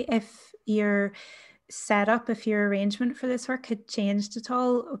ask you if your setup, if your arrangement for this work had changed at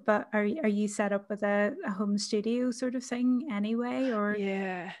all, but are you set up with a home studio sort of thing anyway, or?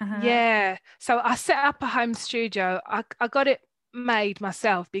 Yeah. So I set up a home studio. I got it made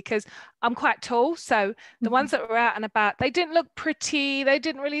myself because I'm quite tall, so the ones that were out and about, they didn't look pretty, they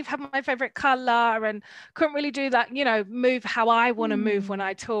didn't really have my favorite color, and couldn't really do that, move how I want to move when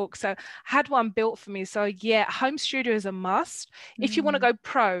I talk. So I had one built for me. So yeah, home studio is a must if you want to go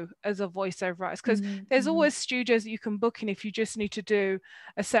pro as a voiceover artist, because there's always studios that you can book in if you just need to do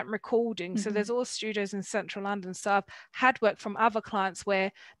a set recording. So there's all studios in central London. So I've had work from other clients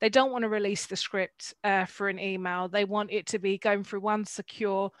where they don't want to release the script for an email. They want it to be going through one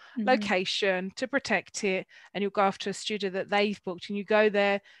secure location to protect it, and you'll go off to a studio that they've booked, and you go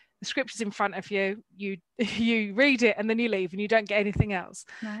there, the script is in front of you, you read it, and then you leave, and you don't get anything else.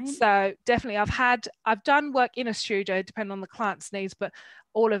 So definitely I've done work in a studio depending on the client's needs, but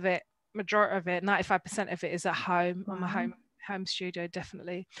all of it, majority of it, 95% of it is at home, on my home studio,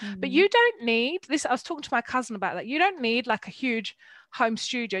 definitely. But you don't need this. I was talking to my cousin about that. You don't need like a huge home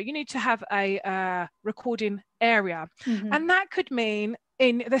studio. You need to have a recording area, and that could mean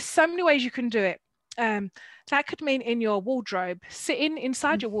there's so many ways you can do it. That could mean in your wardrobe, sitting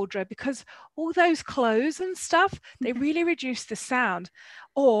inside your wardrobe, because all those clothes and stuff, they really reduce the sound.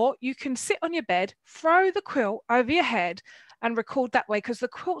 Or you can sit on your bed, throw the quilt over your head, and record that way, because the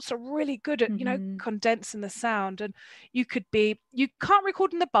quilts are really good at condensing the sound. And you can't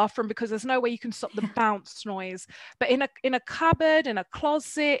record in the bathroom because there's no way you can stop the bounce noise, but in a cupboard, in a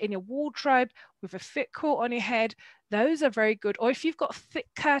closet, in your wardrobe, with a thick quilt on your head, those are very good. Or if you've got thick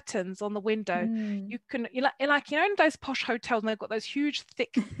curtains on the window, you can, in those posh hotels, and they've got those huge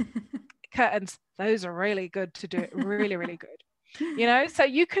thick curtains, those are really good to do it. Really, really good. So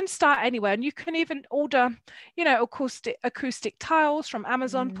you can start anywhere, and you can even order, acoustic tiles from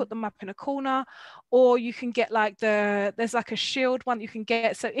Amazon, put them up in a corner, or you can get there's like a shield one you can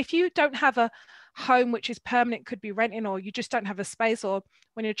get. So if you don't have a home which is permanent, could be renting, or you just don't have a space, or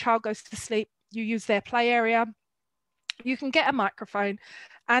when your child goes to sleep, you use their play area, you can get a microphone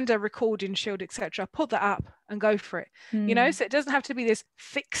and a recording shield, etc. Pull that up and go for it. So it doesn't have to be this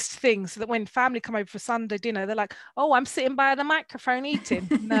fixed thing, so that when family come over for Sunday dinner, they're like, oh, I'm sitting by the microphone eating.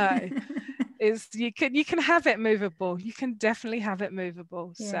 No, you can have it movable. You can definitely have it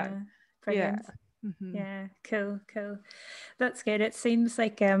movable. Yeah, brilliant. Yeah. Cool. That's good. It seems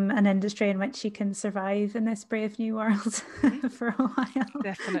like an industry in which you can survive in this brave new world for a while.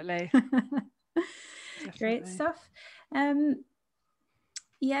 Definitely. Great stuff. So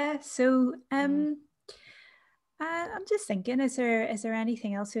I'm just thinking, is there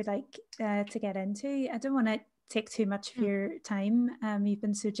anything else you'd like to get into? I don't want to take too much of your time. You've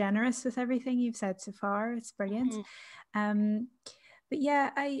been so generous with everything you've said so far. It's brilliant. But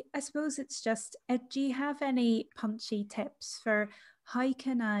yeah, I suppose it's just, do you have any punchy tips for how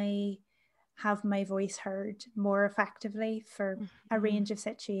can I have my voice heard more effectively for a range of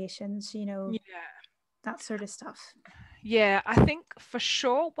situations, that sort of stuff? Yeah, I think for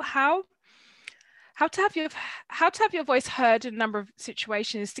sure how to have your voice heard in a number of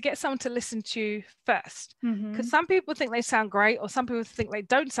situations is to get someone to listen to you first. Because some people think they sound great, or some people think they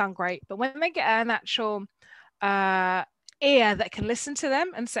don't sound great, but when they get an actual ear that can listen to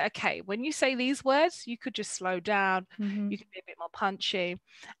them and say, okay, when you say these words, you could just slow down, you can be a bit more punchy.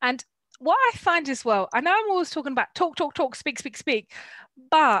 And what I find as well, I know I'm always talking about talk, speak,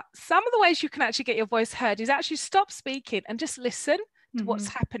 but some of the ways you can actually get your voice heard is actually stop speaking and just listen to what's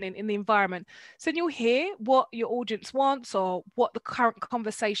happening in the environment. So you'll hear what your audience wants or what the current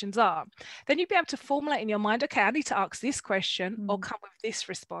conversations are. Then you'll be able to formulate in your mind, okay, I need to ask this question or come with this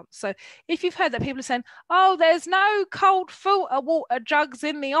response. So if you've heard that people are saying, oh, there's no cold filter water jugs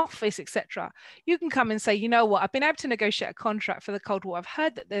in the office, etc., you can come and say, you know what, I've been able to negotiate a contract for the cold water. I've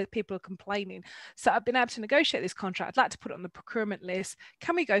heard that the people are complaining, so I've been able to negotiate this contract. I'd like to put it on the procurement list.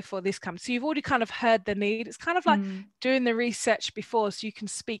 Can we go for this company? So you've already kind of heard the need. It's kind of like doing the research before, so you can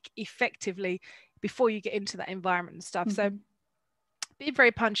speak effectively before you get into that environment and stuff. So be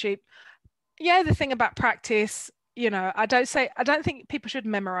very punchy. Yeah, the thing about practice, I don't think people should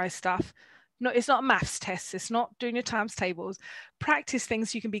memorize stuff. No, it's not a maths test. It's not doing your times tables. Practice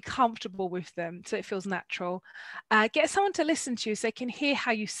things so you can be comfortable with them, so it feels natural. Get someone to listen to you so they can hear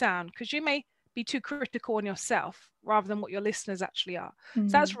how you sound, because you may be too critical on yourself rather than what your listeners actually are. So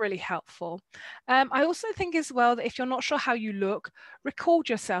that's really helpful. I also think as well that if you're not sure how you look, record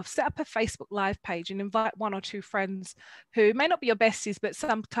yourself, set up a Facebook Live page and invite one or two friends who may not be your besties, but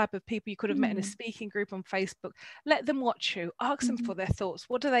some type of people you could have met in a speaking group on Facebook. Let them watch you, ask them for their thoughts.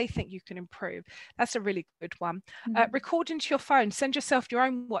 What do they think you can improve? That's a really good one. Record into your phone, send yourself your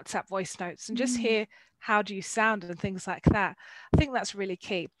own WhatsApp voice notes and just hear how do you sound and things like that. I think that's really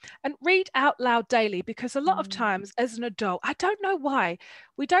key. And read out loud daily, because a lot of times as an adult, I don't know why,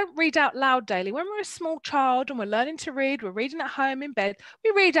 we don't read out loud daily. When we're a small child and we're learning to read, we're reading at home in bed,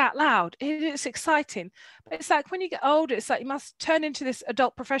 we read out loud. It's exciting. But it's like when you get older, it's like you must turn into this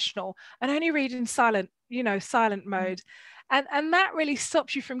adult professional and only read in silent mode. And that really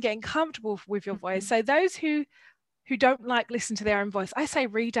stops you from getting comfortable with your voice. So those who don't like listen to their own voice, I say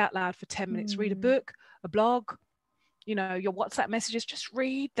read out loud for 10 minutes. Read a book, a blog, your WhatsApp messages, just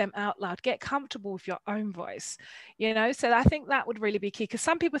read them out loud. Get comfortable with your own voice, so I think that would really be key, because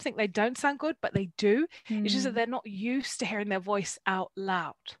some people think they don't sound good, but they do. It's just that they're not used to hearing their voice out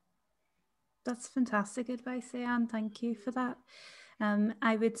loud. That's fantastic advice, Leighanne. Thank you for that.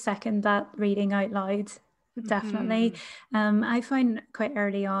 I would second that, reading out loud. Definitely. I found quite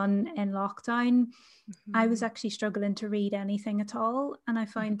early on in lockdown, I was actually struggling to read anything at all. And I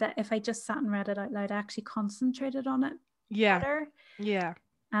found that if I just sat and read it out loud, I actually concentrated on it better. Yeah.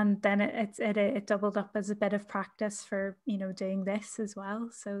 And then it doubled up as a bit of practice for, doing this as well.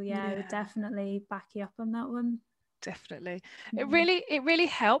 So I would definitely back you up on that one. Definitely. Mm-hmm. It really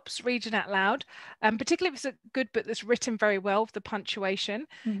helps reading out loud, particularly if it's a good book that's written very well with the punctuation.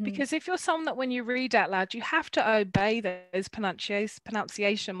 Mm-hmm. Because if you're someone that when you read out loud, you have to obey those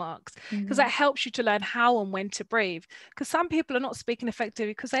pronunciation marks, because that Mm-hmm. helps you to learn how and when to breathe. Because some people are not speaking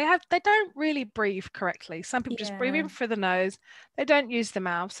effectively because they don't really breathe correctly. Some people just breathe Yeah. in through the nose, they don't use the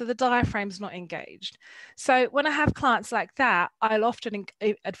mouth, so the diaphragm's not engaged. So when I have clients like that, I'll often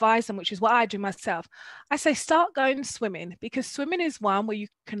advise them, which is what I do myself. I say start going swimming, because swimming is one where you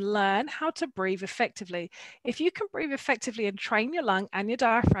can learn how to breathe effectively. If you can breathe effectively and train your lung and your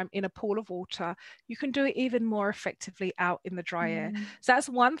diaphragm in a pool of water, you can do it even more effectively out in the dry air. Mm-hmm. So that's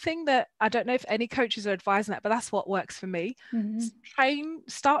one thing that I don't know if any coaches are advising that, but that's what works for me. Mm-hmm.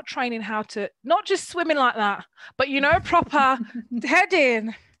 Start training how to not just swimming like that, but proper head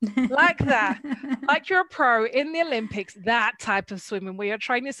in like that, like you're a pro in the Olympics, that type of swimming where you're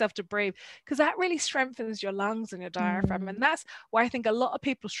training yourself to breathe, because that really strengthens your lungs and your diaphragm. And Mm. that's why I think a lot of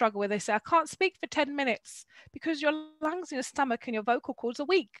people struggle, where they say, I can't speak for 10 minutes, because your lungs and your stomach and your vocal cords are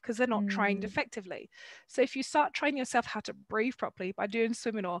weak because they're not trained Mm. effectively. So if you start training yourself how to breathe properly by doing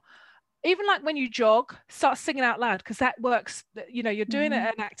swimming, or even like when you jog, start singing out loud, because that works. You're doing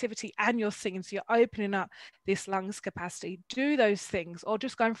Mm-hmm. an activity and you're singing, so you're opening up this lungs capacity. Do those things, or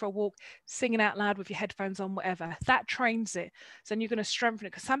just going for a walk, singing out loud with your headphones on, whatever. That trains it. So then you're going to strengthen it,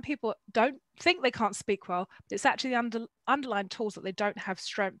 because some people don't think they can't speak well, but it's actually the underlying tools that they don't have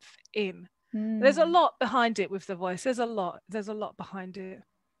strength in. There's a Mm. lot behind it with the voice. There's a lot behind it.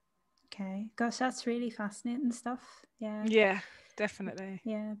 Okay. Gosh, that's really fascinating stuff. Yeah. Yeah, definitely.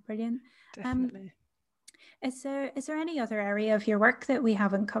 Yeah. Brilliant. Um, Definitely. is there any other area of your work that we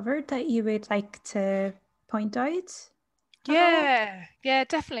haven't covered that you would like to point out at all? Yeah,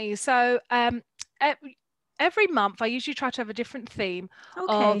 definitely. So every month I usually try to have a different theme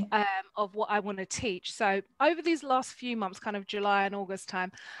Okay. of what I want to teach. So over these last few months, kind of July and August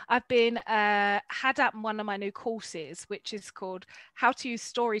time, I've been had up one of my new courses, which is called How to Use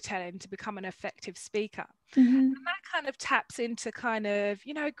Storytelling to Become an Effective Speaker. Mm-hmm. And that kind of taps into kind of,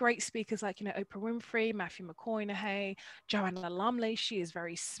 great speakers like, Oprah Winfrey, Matthew McConaughey, Joanna Lumley. She is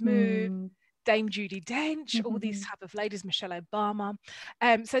very smooth. Mm. Dame Judi Dench, all these Mm-hmm. type of ladies, Michelle Obama.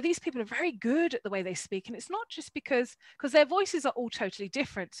 So these people are very good at the way they speak, and it's not just because their voices are all totally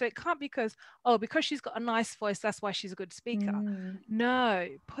different. So it can't be because she's got a nice voice, that's why she's a good speaker. Mm. No,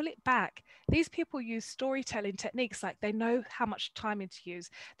 pull it back. These people use storytelling techniques, like they know how much timing to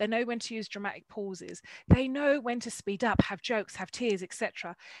use, they know when to use dramatic pauses, they know when to speed up, have jokes, have tears,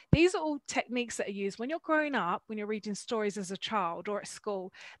 etc. These are all techniques that are used when you're growing up, when you're reading stories as a child or at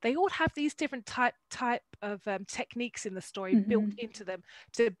school. They all have these different type of techniques in the story built Mm-hmm. into them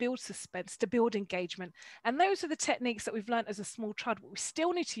to build suspense, to build engagement. And those are the techniques that we've learned as a small child, but we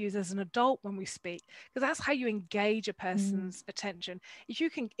still need to use as an adult when we speak, because that's how you engage a Mm. person's attention. If you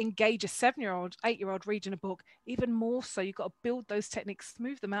can engage a 7-year-old, 8-year-old reading a book, even more so, you've got to build those techniques,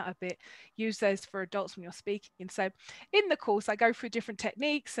 smooth them out a bit, use those for adults when you're speaking. So in the course, I go through different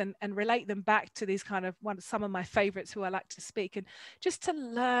techniques and relate them back to these kind of some of my favorites who I like to speak, and just to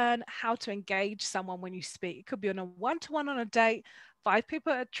learn how to engage someone when you speak. It could be on a one-to-one on a date, 5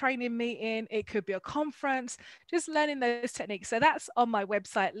 people at a training meeting, it could be a conference, just learning those techniques. So that's on my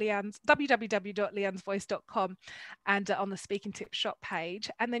website, www.leannesvoice.com, and on the speaking tips shop page.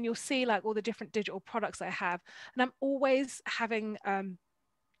 And then you'll see like all the different digital products I have. And I'm always having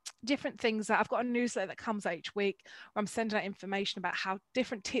different things. That I've got a newsletter that comes out each week where I'm sending out information about how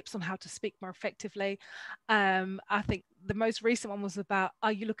different tips on how to speak more effectively. I think the most recent one was about,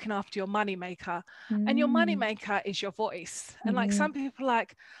 are you looking after your money maker? And your money Mm. maker is your voice. And like Mm-hmm. some people,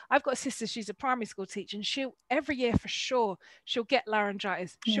 like I've got a sister, she's a primary school teacher, and she'll every year for sure she'll get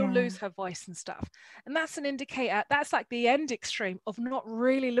laryngitis, she'll Yeah. lose her voice and stuff. And that's an indicator, that's like the end extreme of not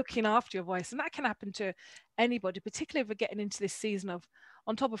really looking after your voice. And that can happen to anybody, particularly if we're getting into this season of,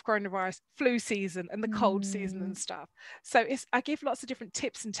 on top of coronavirus, flu season and the cold season Mm. and stuff. So I give lots of different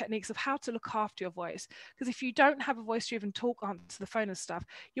tips and techniques of how to look after your voice, because if you don't have a voice to even talk, answer the phone and stuff,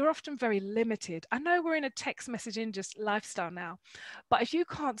 you're often very limited. I know we're in a text messaging just lifestyle now, but if you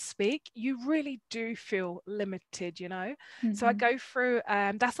can't speak, you really do feel limited. So I Mm-hmm. go through,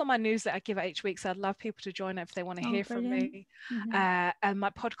 that's on my newsletter I give out each week, so I'd love people to join it if they want to Oh, hear from brilliant. me. Mm-hmm. And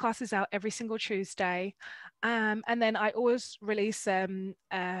my podcast is out every single Tuesday. And then I always release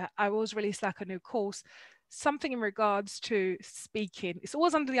like a new course, something in regards to speaking. It's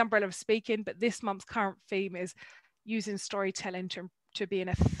always under the umbrella of speaking, but this month's current theme is using storytelling to be an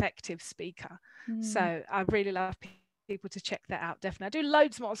effective speaker. Mm. So I really love people to check that out. Definitely. I do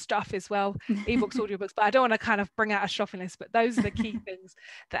loads more stuff as well, ebooks, audiobooks, but I don't want to kind of bring out a shopping list, but those are the key things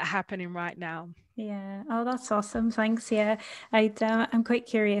that are happening right now. Yeah. Oh, that's awesome. Thanks. Yeah. I'm quite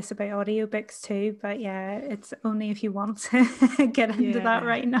curious about audiobooks too, but yeah, it's only if you want to get into that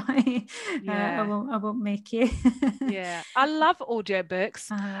right now. I won't make you. Yeah, I love audiobooks.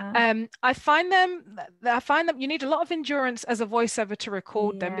 I find them you need a lot of endurance as a voiceover to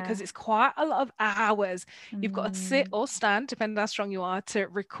record them, because it's quite a lot of hours. You've got to sit or stand, depending on how strong you are, to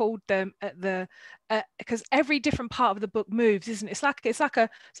record them at the because every different part of the book moves, isn't it? It's like a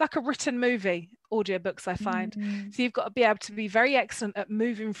written movie, audiobooks, I find. So you've got to be able to be very excellent at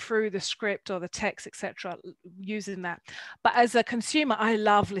moving through the script or the text, etc., using that. But as a consumer, I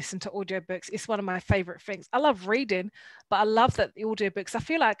love listening to audiobooks. It's one of my favorite things. I love reading, but I love that the audiobooks, I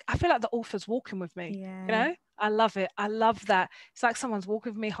feel like the author's walking with me. You know, I love it. I love that. It's like someone's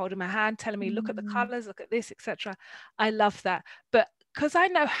walking with me, holding my hand, telling me, look at the colors, look at this, etc. I love that. But because I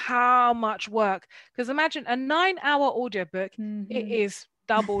know how much work, because imagine a 9-hour audiobook, it is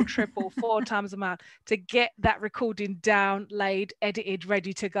double, triple, 4 times the amount to get that recording down, laid, edited,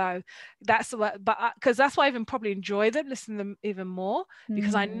 ready to go. That's what, but because that's why I even probably enjoy them, listen to them even more,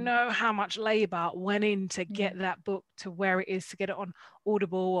 because I know how much labor went in to get that book to where it is, to get it on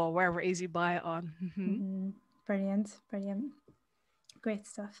Audible or wherever it is you buy it on. Brilliant. Great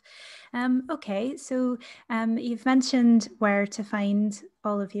stuff. Okay, so you've mentioned where to find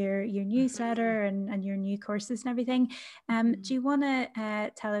all of your newsletter and your new courses and everything. Do you want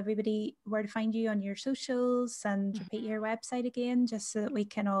to tell everybody where to find you on your socials and repeat your website again, just so that we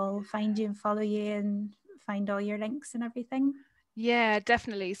can all find you and follow you and find all your links and everything? Yeah,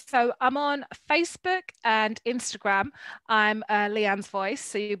 definitely. So I'm on Facebook and Instagram. I'm Leighanne's Voice,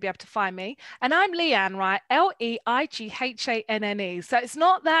 so you'll be able to find me. And I'm Leighanne, right? Leighanne. So it's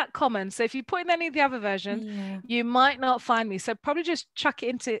not that common. So if you put in any of the other versions, you might not find me. So probably just chuck it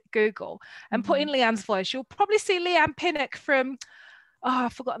into Google and put in Leighanne's Voice. You'll probably see Leighanne Pinnock from,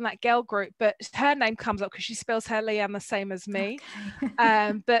 I've forgotten that girl group, but her name comes up because she spells her Leighanne the same as me.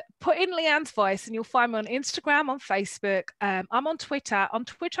 Okay. But put in Leighanne's Voice and you'll find me on Instagram, on Facebook. I'm on Twitter. On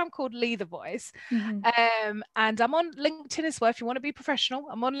Twitter, I'm called Lee the Voice. And I'm on LinkedIn as well. If you want to be professional,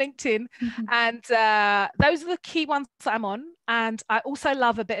 I'm on LinkedIn. And those are the key ones that I'm on. And I also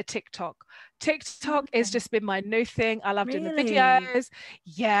love a bit of TikTok. TikTok has just been my new thing. I love doing the videos.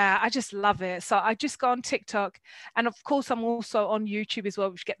 Yeah, I just love it. So I just go on TikTok. And of course, I'm also on YouTube as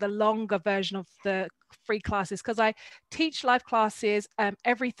well, which get the longer version of the free classes, because I teach live classes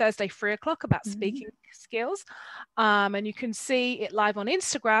every Thursday, 3:00, about speaking skills. And you can see it live on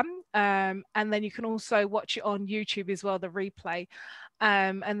Instagram. And then you can also watch it on YouTube as well, the replay.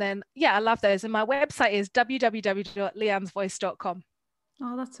 And then, yeah, I love those. And my website is www.leighannesvoice.com.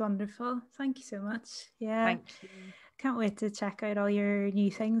 Oh, that's wonderful. Thank you so much. Yeah. Thank you. Can't wait to check out all your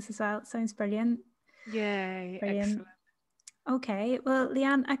new things as well. It sounds brilliant. Yay. Brilliant. Excellent. Okay. Well,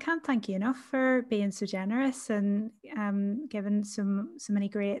 Leighanne, I can't thank you enough for being so generous and giving so many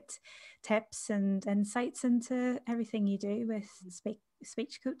great tips and insights into everything you do with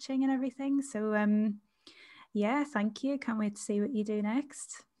speech coaching and everything. So, yeah, thank you. Can't wait to see what you do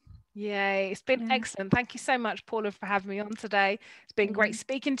next. Yay, it's been excellent. Thank you so much, Paula, for having me on today. It's been great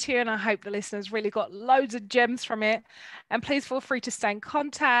speaking to you, and I hope the listeners really got loads of gems from it. And please feel free to stay in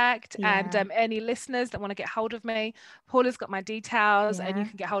contact. And any listeners that want to get hold of me, Paula's got my details, and you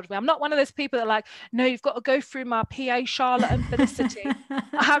can get hold of me. I'm not one of those people that are like, no, you've got to go through my PA, Charlotte and Felicity.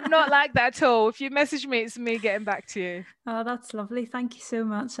 I'm not like that at all. If you message me, it's me getting back to you. Oh, that's lovely. Thank you so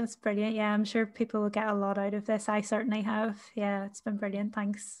much. That's brilliant. Yeah, I'm sure people will get a lot out of this. I certainly have. Yeah, it's been brilliant.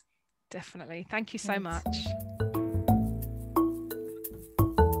 Thanks. Definitely. Thank you so much.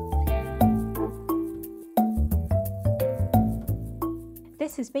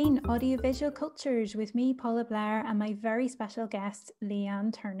 This has been Audiovisual Cultures with me, Paula Blair, and my very special guest,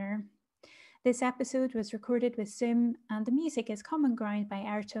 Leighanne Turner. This episode was recorded with Zoom, and the music is Common Ground by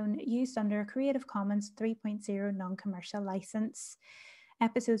Airtone, used under a Creative Commons 3.0 non-commercial license.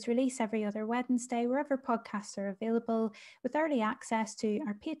 Episodes release every other Wednesday wherever podcasts are available, with early access to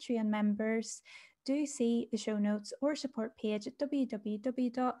our Patreon members. Do see the show notes or support page at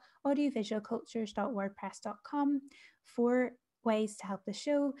www.audiovisualcultures.wordpress.com for ways to help the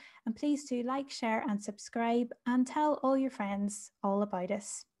show. And please do like, share and subscribe, and tell all your friends all about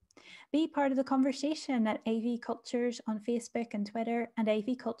us. Be part of the conversation at AV Cultures on Facebook and Twitter, and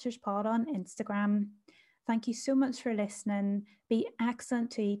AV Cultures Pod on Instagram. Thank you so much for listening. Be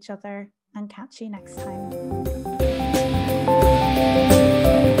excellent to each other, and catch you next time.